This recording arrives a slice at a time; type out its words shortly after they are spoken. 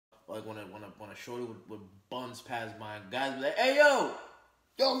like when a shorty would buns past mine, guys be like, hey yo,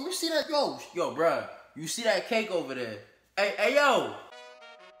 you see that? Yo, bruh, you see that cake over there? Hey yo.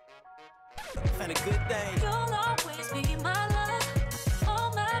 Find a good thing. You'll always be my love,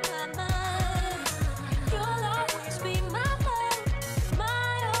 oh my. You'll always be my love, my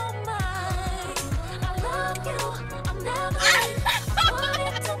oh my. I love you, I'm never I want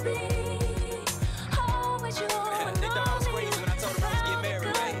it to be. Always you. They thought I was crazy when I told them I was getting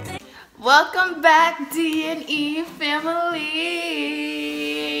married, right? Welcome back, D&E family.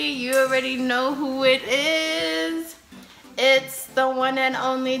 You already know who it is. It's the one and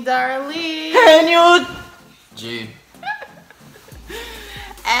only Darlene. And you, G.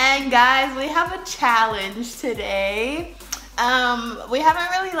 And guys, we have a challenge today. We haven't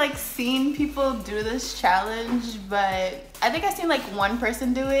really seen people do this challenge, but I think I've seen one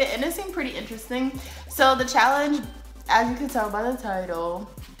person do it, and it seemed pretty interesting. So the challenge, as you can tell by the title.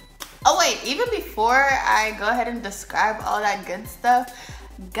 Oh wait, even before I go ahead and describe all that good stuff,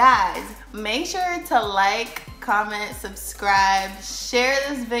 guys, make sure to like, comment, subscribe, share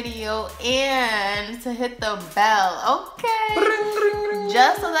this video, and to hit the bell, okay?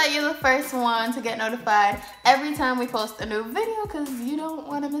 Just so that you're the first one to get notified every time we post a new video, because you don't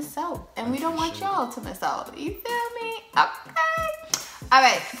want to miss out, and we don't want y'all to miss out. You feel me? Okay. All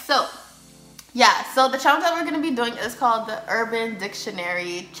right, so yeah, so the challenge that we're going to be doing is called the Urban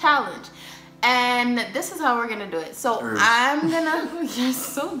Dictionary Challenge. And this is how we're going to do it. So I'm going to... You're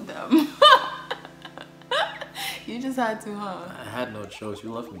so dumb. You just had to, huh? I had no choice.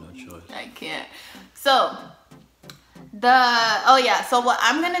 You left me no choice. I can't. So, so what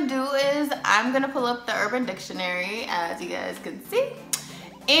I'm going to do is I'm going to pull up the Urban Dictionary, as you guys can see.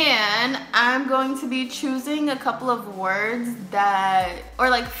 And I'm going to be choosing a couple of words that, or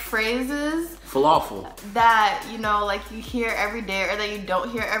phrases. Falafel. That, you hear every day or that you don't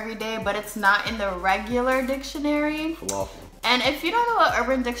hear every day, but it's not in the regular dictionary. Falafel. And if you don't know what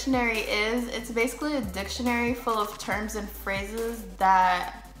Urban Dictionary is, it's basically a dictionary full of terms and phrases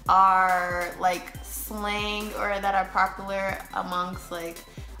that are slang or that are popular amongst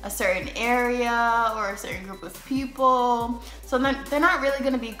a certain area or a certain group of people. So they're not really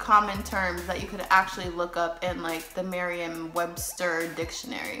going to be common terms that you could actually look up in the Merriam-Webster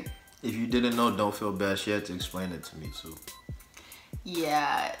dictionary. If you didn't know, don't feel bad. She had to explain it to me too.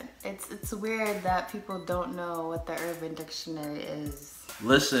 Yeah, it's weird that people don't know what the Urban Dictionary is.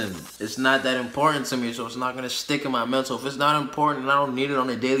 Listen, it's not that important to me, so it's not gonna stick in my mental. If it's not important and I don't need it on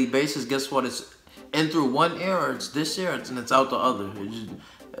a daily basis, guess what? It's in through one ear, or it's this ear, and it's out the other.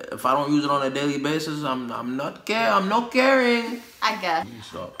 If I don't use it on a daily basis, I'm not caring. I guess.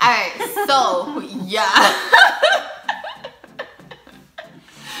 All right, so yeah.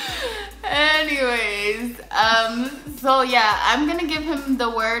 Anyways, so yeah, I'm gonna give him the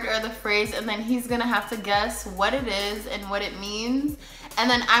word or the phrase, and then he's gonna have to guess what it is and what it means, and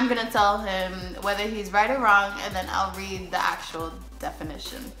then I'm gonna tell him whether he's right or wrong, and then I'll read the actual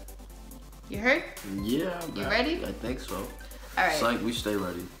definition. You heard? Yeah. You ready? I think so. All right. It's we stay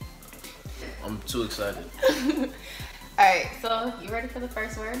ready. I'm too excited. All right, so you ready for the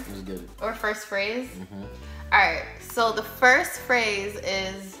first word? Let's get it. Or first phrase? All right, so the first phrase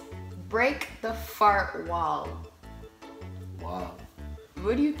is break the fart wall. Wow.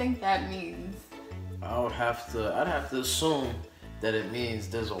 What do you think that means? I'd have to assume that it means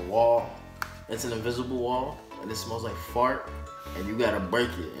there's a wall. It's an invisible wall, and it smells like fart, and you gotta break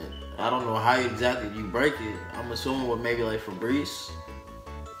it. And I don't know how exactly you break it. I'm assuming with maybe Febreze,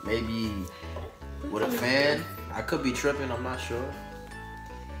 maybe with a fan. I could be tripping. I'm not sure.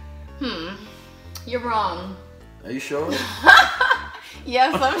 You're wrong. Are you sure?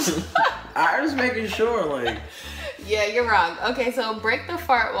 Yes, I'm sure. I was making sure, Yeah, you're wrong. Okay, so break the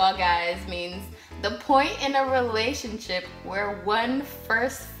fart wall, guys, means the point in a relationship where one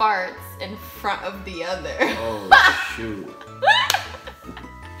first farts in front of the other. Oh, shoot.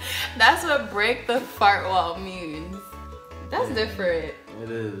 That's what break the fart wall means. That's different.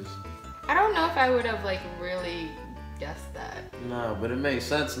 It is. I don't know if I would have really guessed that. No, but it makes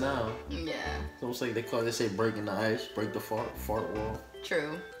sense now. Yeah. It's almost they say breaking the ice, break the fart wall.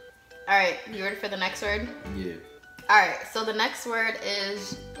 True. All right, you ready for the next word? Yeah. All right, so the next word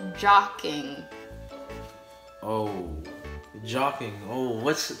is jocking. Oh, jocking. Oh,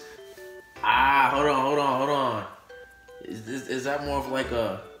 what's... hold on. Is that more of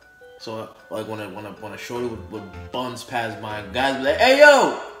a... So, when a shorty would buns past mine, guys be like, hey,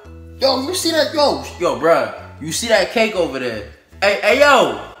 yo, you see that? Yo, bruh, you see that cake over there? Hey,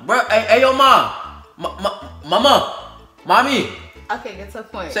 yo, bruh, hey, yo, mama, mommy, Okay, get to the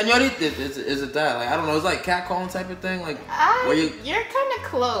point. Señorita, is it that? Like, I don't know, it's like catcalling type of thing? Like, You're kind of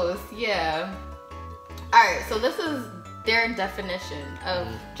close, yeah. Alright, so this is their definition of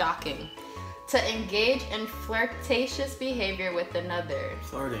jocking. To engage in flirtatious behavior with another.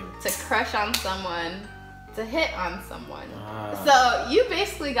 Flirting. To crush on someone. To hit on someone. So you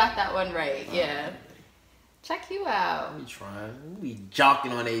basically got that one right, yeah. Check you out. We trying. We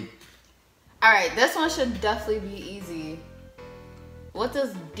jocking on a... Alright, this one should definitely be easy. What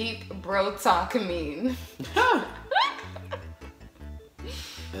does deep bro talk mean?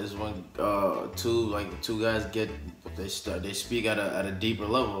 There's when two guys get they speak at a deeper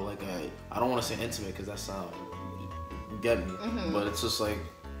level. Like I don't want to say intimate because that sounds, you get me. But it's just like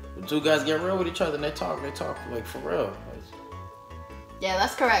when two guys get real with each other and they talk like for real. Yeah,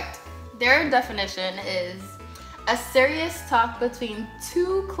 that's correct. Their definition is a serious talk between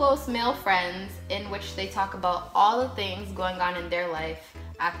two close male friends in which they talk about all the things going on in their life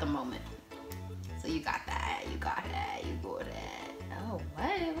at the moment. So you got that, you got that, you got that. Oh,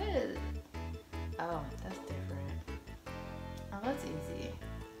 what is it? Oh, that's different. Oh, that's easy.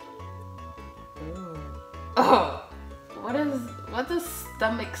 Ooh. Oh, what does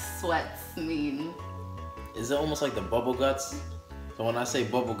stomach sweats mean? Is it almost like the bubble guts? So when I say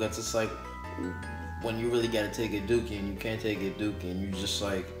bubble guts, it's like when you really gotta take a dookie and you can't take a dookie and you just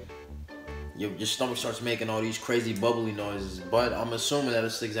like your stomach starts making all these crazy bubbly noises. But I'm assuming that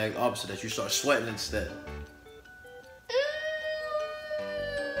it's the exact opposite, that you start sweating instead.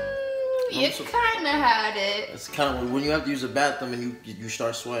 You kind of had it. It's kind of when you have to use a bathroom and you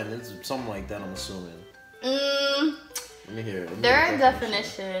start sweating. It's something like that, I'm assuming. Let me hear it. Their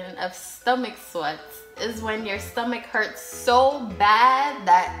definition of stomach sweats is when your stomach hurts so bad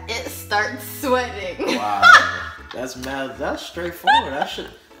that it starts sweating. Wow. That's mad. That's straightforward. That shit.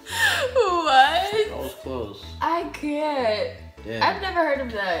 What? That was close. I can't. Yeah. I've never heard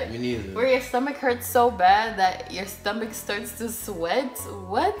of that. Me neither. Where your stomach hurts so bad that your stomach starts to sweat?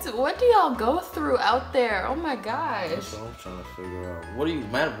 What do y'all go through out there? Oh my gosh. That's what I'm trying to figure out. What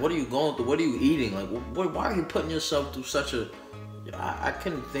are you going through? What are you eating? Like, why are you putting yourself through such a... I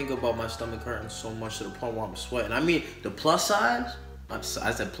couldn't think about my stomach hurting so much to the point where I'm sweating. I mean, the plus side... I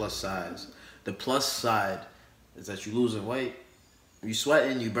said plus size. The plus side is that you're losing weight. You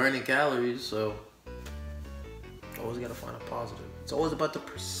sweating, you burning calories, so... always gotta find a positive. It's always about the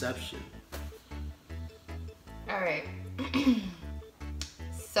perception. Alright.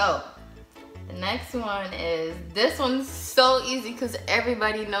 So, the next one is, this one's so easy because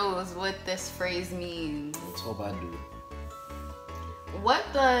everybody knows what this phrase means. Let's hope I do. What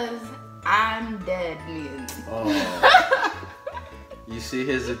does I'm dead mean? Oh. You see,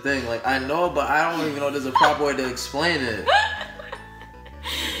 here's the thing. Like, I know, but I don't even know there's a proper way to explain it.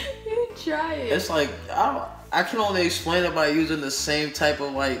 You try it. It's like, I can only explain it by using the same type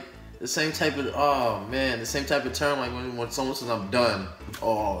of the same type of term, like when someone says I'm done.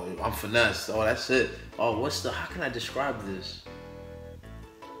 Oh, I'm finessed. Oh, that's it. Oh, how can I describe this?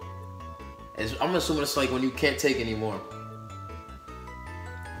 I'm assuming it's like when you can't take anymore.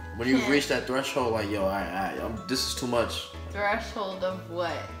 When you've reached that threshold, like, yo, this is too much. Threshold of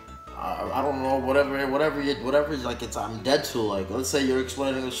what? I don't know, whatever is like, I'm dead to. Like, let's say you're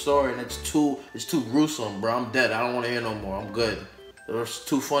explaining a story and it's too gruesome, bro. I'm dead. I don't want to hear no more. I'm good. It's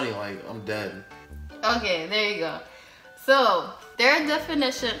too funny. Like, I'm dead. Okay, there you go. So their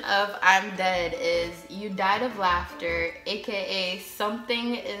definition of I'm dead is you died of laughter, aka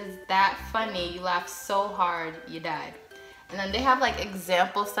something is that funny, you laughed so hard you died. And then they have like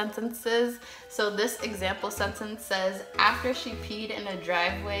example sentences. So this example sentence says, after she peed in a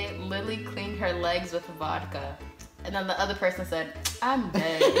driveway, Lily cleaned her legs with vodka. And then the other person said, I'm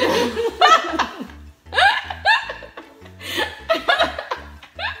dead.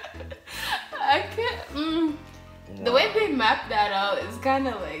 I can't, The way they map that out is kind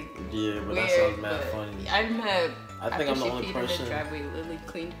of like yeah, but weird, that sounds mad funny. I think I'm the only peed person. In the driveway, Lily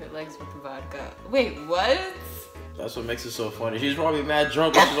cleaned her legs with vodka. Wait, what? That's what makes it so funny. She's probably mad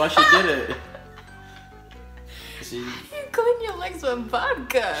drunk, which is why she did it. See, you clean your legs with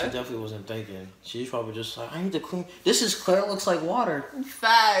vodka. She definitely wasn't thinking. She's probably just like, I need to clean. This is clear. It looks like water.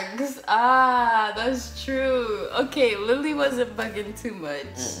 Facts. Ah, that's true. Okay, Lily wasn't bugging too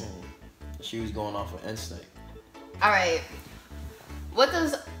much. She was going off of instinct. All right. What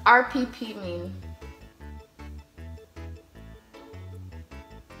does RPP mean?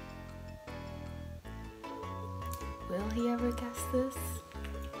 Will he ever guess this?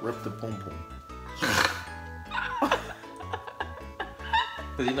 Rip the pum pum.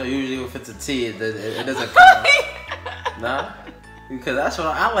 Because you know, usually if it's a T, it doesn't come. Nah? Because that's what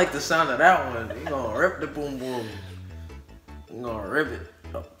I like the sound of that one. You gonna rip the boom boom. I'm gonna rip it.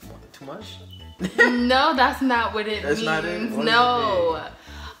 Oh, too much? No, that's not what it That's means. not it? What No. does it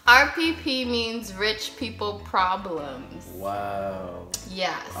RPP means rich people problems. Wow.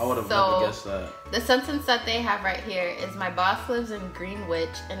 Yes. I would have never guessed that. The sentence that they have right here is my boss lives in Greenwich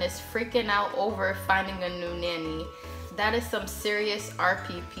and is freaking out over finding a new nanny. That is some serious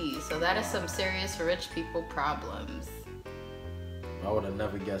RPP. So that is some serious rich people problems. I would have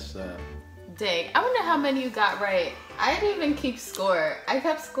never guessed that. Dang, I wonder how many you got right. I didn't even keep score. I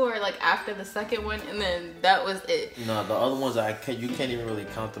kept score like after the second one, and then that was it. No, the other ones you can't even really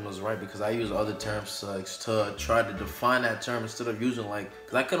count them as right because I use other terms to try to define that term instead of using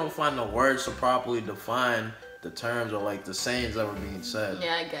because I couldn't find the words to properly define the terms or the sayings that were being said.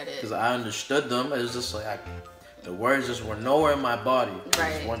 Yeah, I get it. Because I understood them, it was just the words just were nowhere in my body. They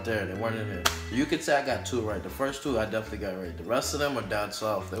Right. just weren't there. They weren't in there. You could say I got 2 right. The first 2 I definitely got right. The rest of them are down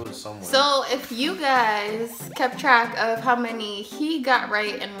south. They was somewhere. So if you guys kept track of how many he got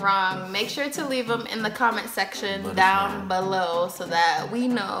right and wrong, make sure to leave them in the comment section down below so that we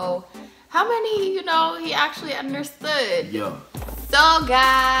know how many, he actually understood. Yeah. So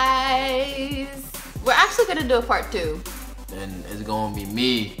guys, we're actually gonna do a part 2. And it's gonna be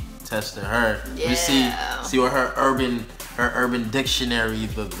me testing her. Yeah. We see what her urban dictionary,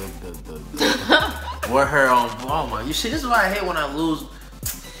 what her oh my, you see, this is why I hate when I lose.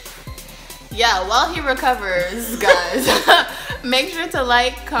 Yeah, while he recovers, guys, make sure to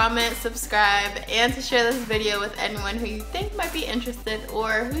like, comment, subscribe, and to share this video with anyone who you think might be interested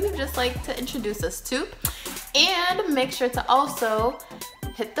or who you'd just like to introduce us to. And make sure to also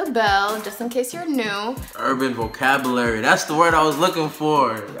hit the bell just in case you're new. Urban vocabulary, that's the word I was looking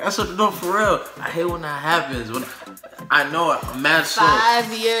for. That's what, no, for real. I hate when that happens. When I know it, I'm mad slow.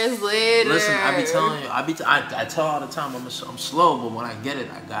 5 years later. Listen, I be telling you, I tell all the time I'm slow, but when I get it,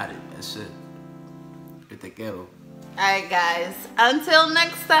 I got it. That's it. Te quiero. Alright guys, until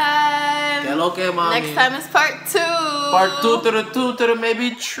next time. Que lo que, mami. Next time is part 2. Part 2 to the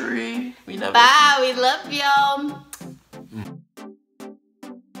maybe 3. We never. Bye, we love y'all.